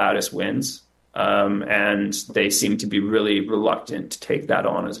screams loudest wins. And they seem to be really reluctant to take that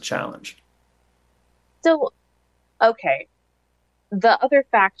on as a challenge. So, okay. The other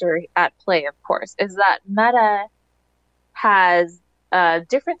factor at play, of course, is that Meta has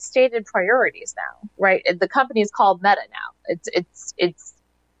different stated priorities now, right? The company is called Meta now. It's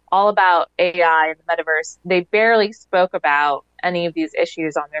all about AI and the metaverse. They barely spoke about any of these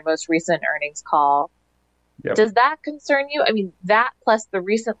issues on their most recent earnings call. Yep. Does that concern you? I mean, that plus the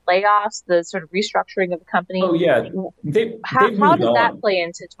recent layoffs, the sort of restructuring of the company. Oh yeah, they've How moved does that on. play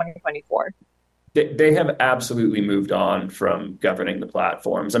into 2024? They have absolutely moved on from governing the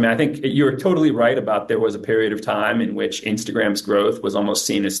platforms. I mean, I think you're totally right about there was a period of time in which Instagram's growth was almost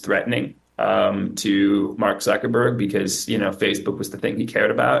seen as threatening to Mark Zuckerberg because, Facebook was the thing he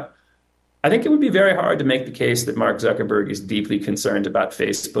cared about. I think it would be very hard to make the case that Mark Zuckerberg is deeply concerned about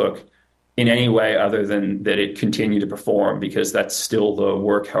Facebook in any way other than that it continue to perform because that's still the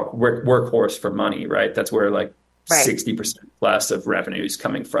workhorse for money, right? That's where like Right. 60% plus of revenue is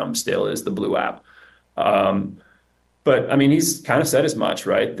coming from still is the blue app. But I mean, he's kind of said as much,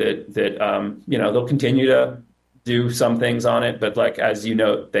 right? That they'll continue to do some things on it, but like as you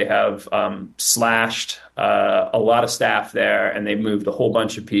note, they have slashed a lot of staff there, and they moved a whole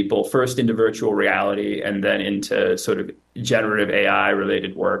bunch of people first into virtual reality and then into sort of generative AI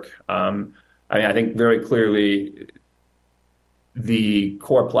related work. I mean, I think very clearly the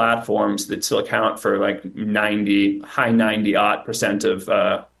core platforms that still account for like high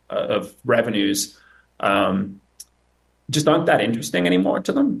 90% of revenues just aren't that interesting anymore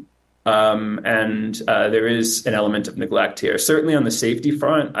to them. And there is an element of neglect here, certainly on the safety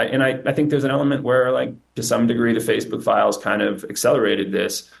front. I think there's an element where, like, to some degree, the Facebook files kind of accelerated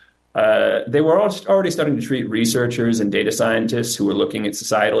this. They were already starting to treat researchers and data scientists who were looking at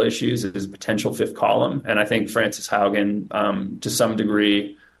societal issues as a potential fifth column. And I think Frances Haugen, to some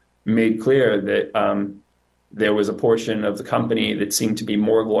degree, made clear that there was a portion of the company that seemed to be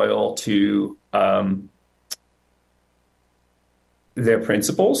more loyal to their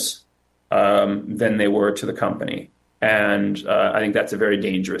principles than they were to the company. And I think that's a very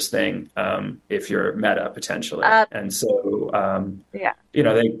dangerous thing if you're Meta potentially. And so,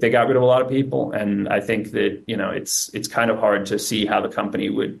 they got rid of a lot of people. And I think that, it's kind of hard to see how the company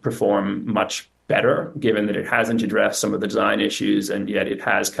would perform much better, given that it hasn't addressed some of the design issues and yet it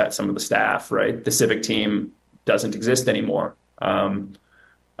has cut some of the staff, right? The civic team doesn't exist anymore. So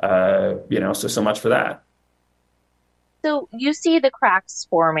much for that. So you see the cracks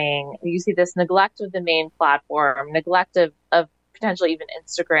forming. You see this neglect of the main platform, neglect of potentially even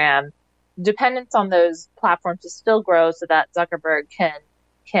Instagram, dependence on those platforms to still grow so that Zuckerberg can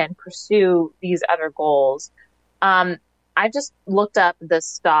pursue these other goals. I just looked up the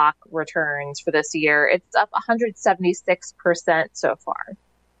stock returns for this year. It's up 176% so far.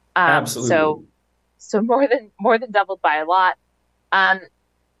 Absolutely. So more than doubled by a lot.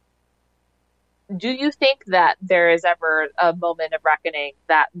 Do you think that there is ever a moment of reckoning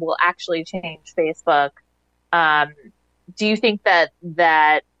that will actually change Facebook? Do you think that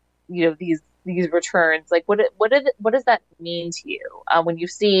these returns, like what does that mean to you when you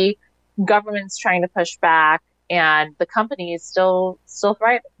see governments trying to push back and the company is still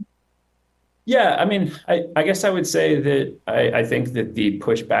thriving? Yeah, I mean, I guess I would say that I think that the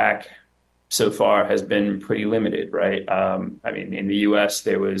pushback so far has been pretty limited, right? I mean, in the US,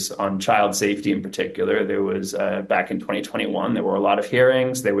 there was on child safety in particular, there was back in 2021, there were a lot of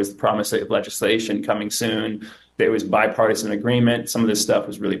hearings. There was the promise of legislation coming soon. There was bipartisan agreement. Some of this stuff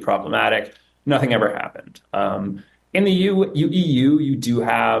was really problematic. Nothing ever happened. In the EU, you do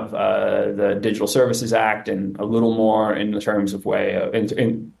have the Digital Services Act and a little more in the terms of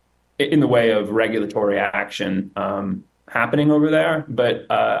in the way of regulatory action happening over there. But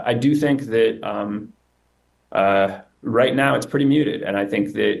I do think that right now it's pretty muted. And I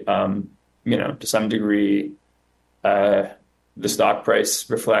think that, to some degree, the stock price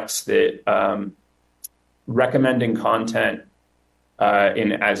reflects that recommending content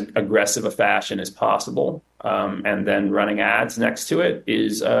in as aggressive a fashion as possible and then running ads next to it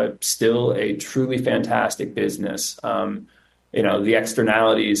is still a truly fantastic business. The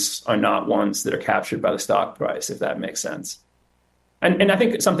externalities are not ones that are captured by the stock price, if that makes sense. And I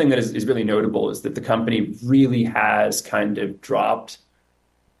think something that is really notable is that the company really has kind of dropped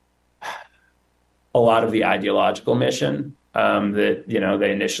a lot of the ideological mission that,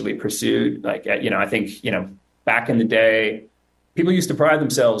 they initially pursued. Like, I think, back in the day, people used to pride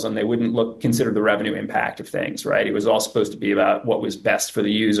themselves on they wouldn't consider the revenue impact of things, right? It was all supposed to be about what was best for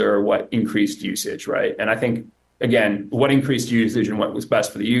the user, what increased usage, right? And I think, again, what increased usage and what was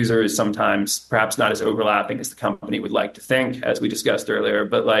best for the user is sometimes perhaps not as overlapping as the company would like to think, as we discussed earlier.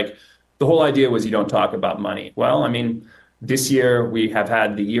 But like the whole idea was you don't talk about money. Well, I mean, this year we have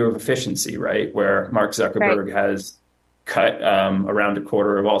had the year of efficiency, right? Where Mark Zuckerberg has cut around a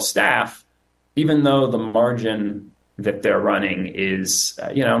quarter of all staff, even though the margin that they're running is,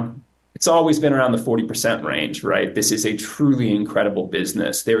 it's always been around the 40% range, right? This is a truly incredible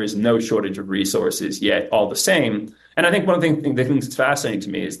business. There is no shortage of resources yet, all the same. And I think one of the things that's fascinating to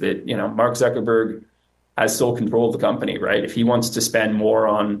me is that, Mark Zuckerberg has sole control of the company, right? If he wants to spend more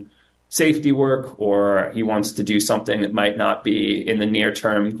on safety work, or he wants to do something that might not be in the near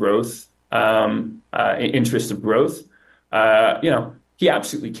term growth interest of growth, he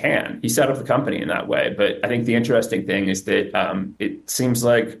absolutely can. He set up the company in that way. But I think the interesting thing is that it seems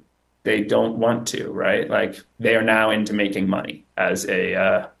like they don't want to, right? Like they are now into making money as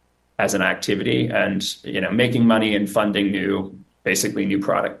an activity, and making money and funding basically new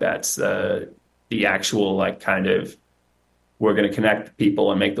product bets. The actual kind of, we're going to connect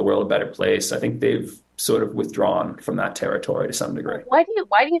people and make the world a better place, I think they've sort of withdrawn from that territory to some degree. Why do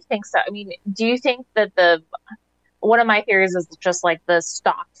you think so? I mean, do you think that one of my theories is just like the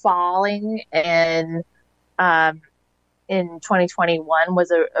stock falling in 2021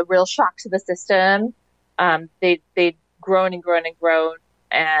 was a real shock to the system. They'd grown and grown and grown,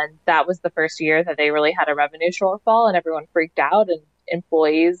 and that was the first year that they really had a revenue shortfall, and everyone freaked out, and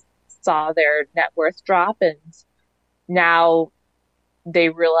employees saw their net worth drop, and now they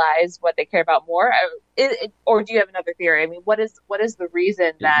realize what they care about more. Or do you have another theory? I mean, what is the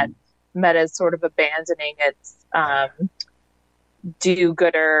reason that Meta is sort of abandoning its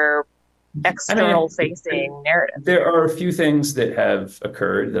do-gooder, external-facing narrative? There are a few things that have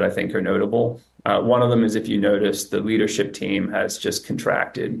occurred that I think are notable. One of them is, if you notice, the leadership team has just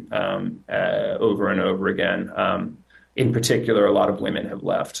contracted over and over again. In particular, a lot of women have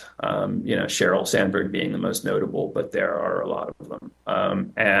left, Sheryl Sandberg being the most notable, but there are a lot of them.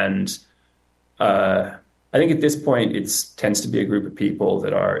 And I think at this point, it tends to be a group of people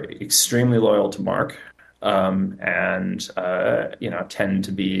that are extremely loyal to Mark, and tend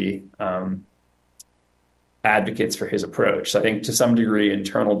to be advocates for his approach. So I think to some degree,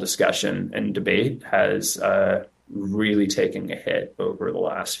 internal discussion and debate has really taking a hit over the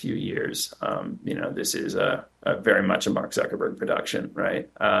last few years. This is a very much a Mark Zuckerberg production, right?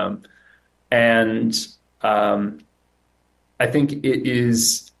 And I think it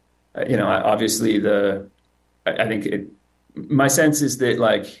is, obviously my sense is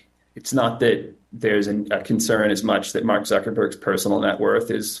that it's not that there's a concern as much that Mark Zuckerberg's personal net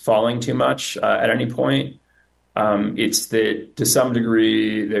worth is falling too much at any point. It's that to some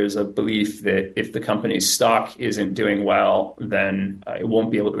degree, there's a belief that if the company's stock isn't doing well, then it won't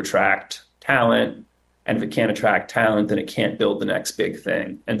be able to attract talent. And if it can't attract talent, then it can't build the next big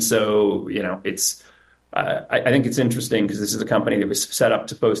thing. And so, I think it's interesting because this is a company that was set up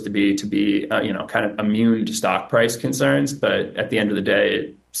supposed to be kind of immune to stock price concerns. But at the end of the day,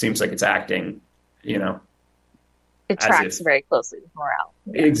 it seems like it's acting, it tracks very closely with morale.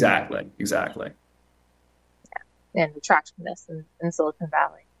 Yeah. Exactly. And attractiveness in Silicon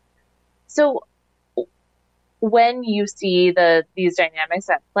Valley. So when you see these dynamics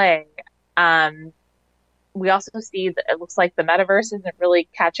at play, we also see that it looks like the metaverse isn't really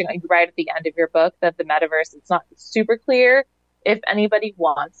catching, right at the end of your book, that the metaverse, it's not super clear if anybody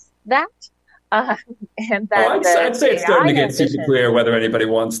wants that. And then I'd say it's starting to get super clear whether anybody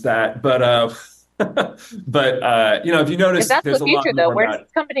wants that. But if you notice, if that's there's the future, a lot more where's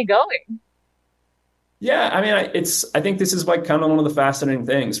this company going? Yeah, I mean, I think this is kind of one of the fascinating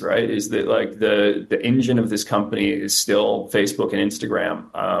things, right? Is that the engine of this company is still Facebook and Instagram.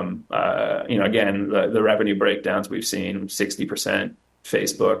 Again, the revenue breakdowns we've seen: 60%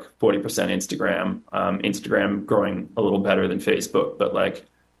 Facebook, 40% Instagram. Instagram growing a little better than Facebook, but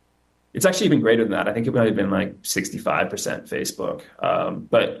it's actually even greater than that. I think it might have been 65% Facebook.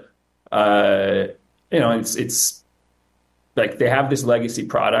 It's they have this legacy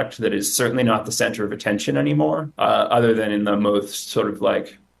product that is certainly not the center of attention anymore, other than in the most sort of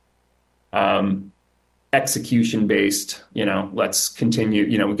execution-based, let's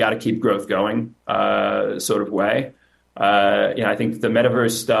continue, we got to keep growth going sort of way. I think the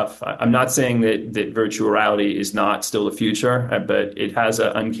metaverse stuff, I'm not saying that virtual reality is not still the future, but it has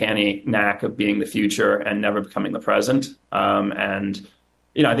an uncanny knack of being the future and never becoming the present. I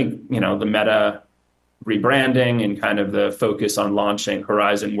think, the Meta rebranding and kind of the focus on launching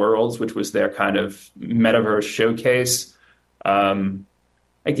Horizon Worlds, which was their kind of metaverse showcase,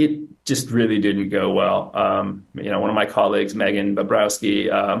 it just really didn't go well. One of my colleagues, Megan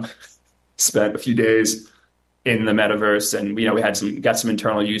Bobrowski, spent a few days in the metaverse, and we got some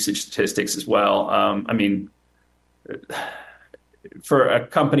internal usage statistics as well. For a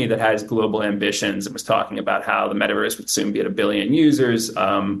company that has global ambitions and was talking about how the metaverse would soon be at 1 billion users,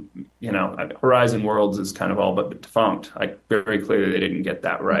 Horizon Worlds is kind of all but defunct. Very clearly they didn't get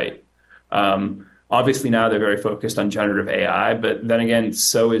that right. Obviously now they're very focused on generative AI, but then again,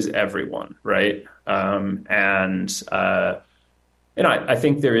 so is everyone, right? I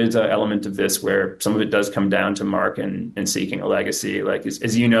think there is an element of this where some of it does come down to Mark and seeking a legacy. Like,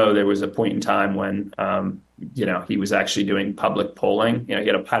 as you know, there was a point in time when, he was actually doing public polling. He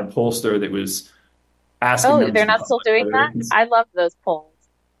had a pollster that was asking Oh, members they're of the not still public doing that? I love those polls.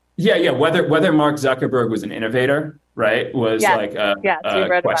 Yeah. Whether Mark Zuckerberg was an innovator, right, was Yes. like Yes, we a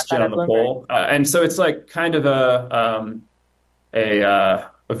wrote about question that on at the Bloomberg. poll. And so it's like kind of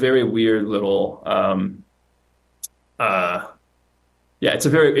a very weird little,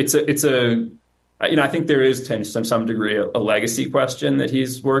 I think there is to some degree a legacy question that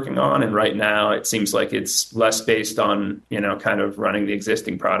he's working on. And right now it seems like it's less based on, kind of running the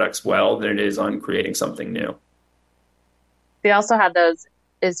existing products well than it is on creating something new. They also had those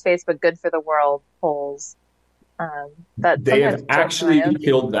 "Is Facebook good for the world?" polls. That They have sometimes actually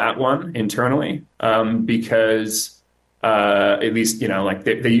killed that one internally, because at least, like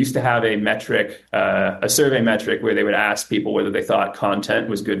they used to have a metric, a survey metric where they would ask people whether they thought content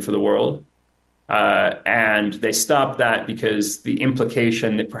was good for the world. And they stopped that because the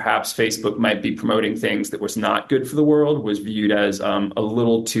implication that perhaps Facebook might be promoting things that was not good for the world was viewed as a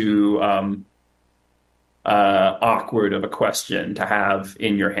little too awkward of a question to have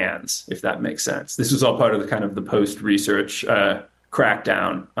in your hands, if that makes sense. This was all part of the kind of the post-research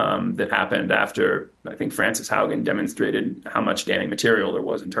crackdown that happened after, I think, Frances Haugen demonstrated how much damning material there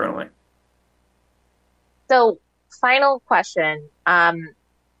was internally. So, final question.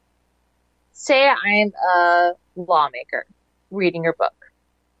 Say I'm a lawmaker reading your book,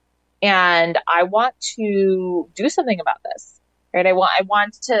 and I want to do something about this, right? I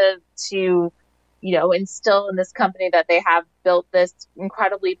want to instill in this company that they have built this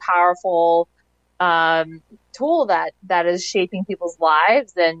incredibly powerful tool that is shaping people's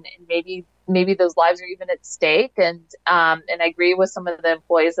lives, and maybe those lives are even at stake. And I agree with some of the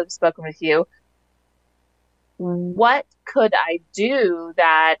employees that have spoken with you. What could I do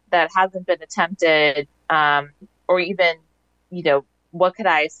that hasn't been attempted, or even, what could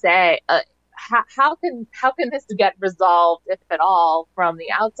I say? How can this get resolved, if at all, from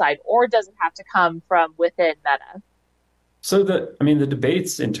the outside, or does it have to come from within Meta? So the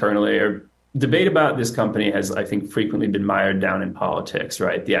debates internally debate about this company has, I think, frequently been mired down in politics,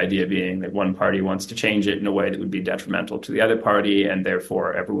 right? The idea being that one party wants to change it in a way that would be detrimental to the other party, and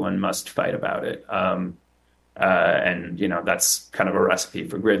therefore everyone must fight about it. And that's kind of a recipe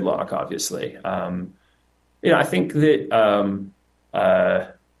for gridlock, obviously. I think that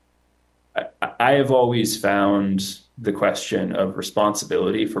I have always found the question of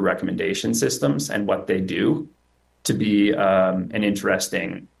responsibility for recommendation systems and what they do to be an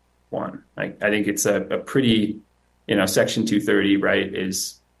interesting one. I think it's a pretty, Section 230, right,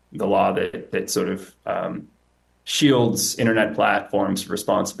 is the law that sort of shields internet platforms'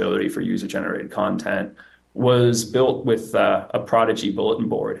 responsibility for user-generated content, was built with a Prodigy bulletin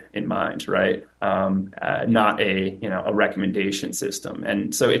board in mind, right? Not a recommendation system.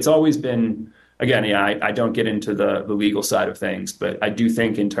 And so it's always been, again, I don't get into the legal side of things, but I do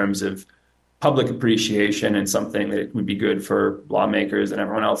think in terms of public appreciation, and something that would be good for lawmakers and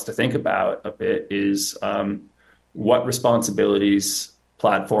everyone else to think about a bit is what responsibilities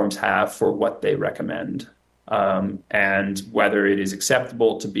platforms have for what they recommend, and whether it is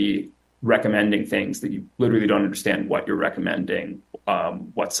acceptable to be recommending things that you literally don't understand what you're recommending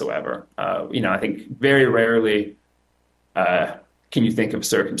whatsoever. I think very rarely can you think of a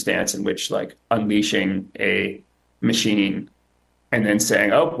circumstance in which, like, unleashing a machine and then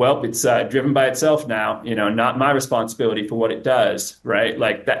saying, oh, well, it's driven by itself now, not my responsibility for what it does, right?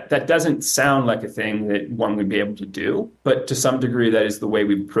 Like that doesn't sound like a thing that one would be able to do, but to some degree, that is the way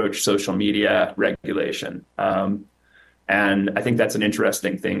we approach social media regulation. And I think that's an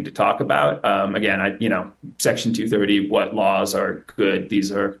interesting thing to talk about. Again, Section 230, what laws are good?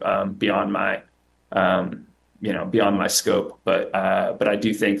 These are beyond my scope. But I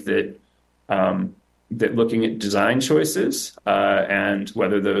do think that that looking at design choices and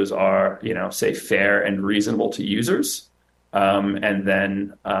whether those are, say, fair and reasonable to users, and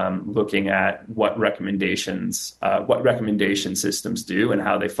then looking at what recommendation systems do and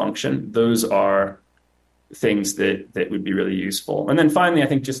how they function, those are things that would be really useful. And then finally, I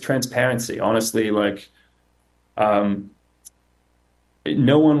think just transparency. Honestly, like no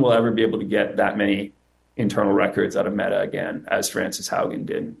one will ever be able to get that many internal records out of Meta again, as Frances Haugen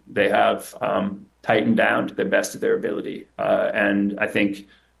did. They have tightened down to the best of their ability. And I think,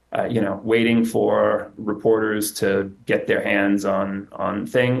 waiting for reporters to get their hands on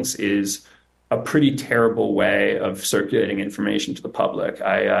things is a pretty terrible way of circulating information to the public.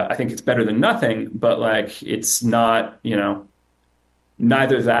 I think it's better than nothing, but like it's not,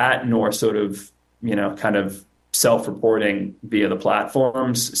 neither that nor sort of, kind of self-reporting via the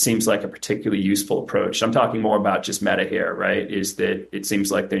platforms seems like a particularly useful approach. I'm talking more about just meta here, right? Is that it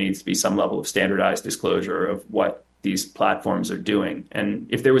seems like there needs to be some level of standardized disclosure of what these platforms are doing. And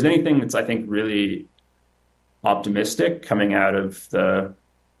if there was anything that's, I think, really optimistic coming out of the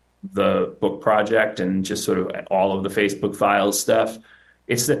book project and just sort of all of the Facebook files stuff,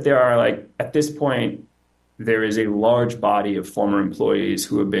 it's that there are, like, at this point, there is a large body of former employees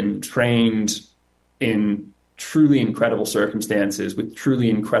who have been trained in truly incredible circumstances with truly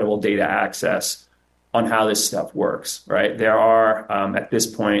incredible data access on how this stuff works, right? There are, at this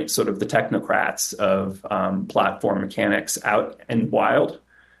point, sort of the technocrats of platform mechanics out and wild.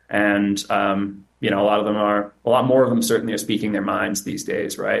 And, a lot more of them certainly are speaking their minds these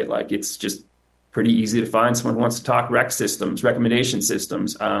days, right? Like, it's just pretty easy to find someone who wants to talk rec systems, recommendation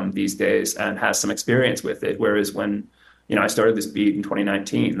systems these days, and has some experience with it. Whereas when, I started this beat in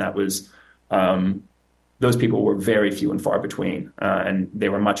 2019, that was, those people were very few and far between, and they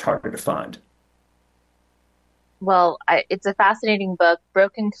were much harder to find. Well, it's a fascinating book,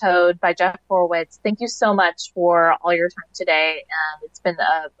 Broken Code by Jeff Horwitz. Thank you so much for all your time today. And it's been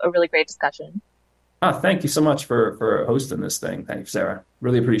a really great discussion. Thank you so much for hosting this thing. Thank you, Sarah.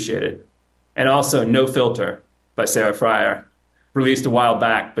 Really appreciate it. And also No Filter by Sarah Fryer, released a while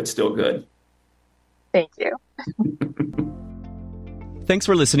back, but still good. Thank you. Thanks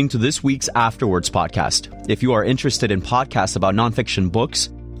for listening to this week's Afterwards podcast. If you are interested in podcasts about nonfiction books,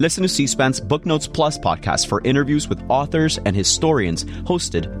 listen to C-SPAN's Book Notes Plus podcast for interviews with authors and historians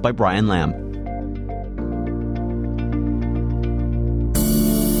hosted by Brian Lamb.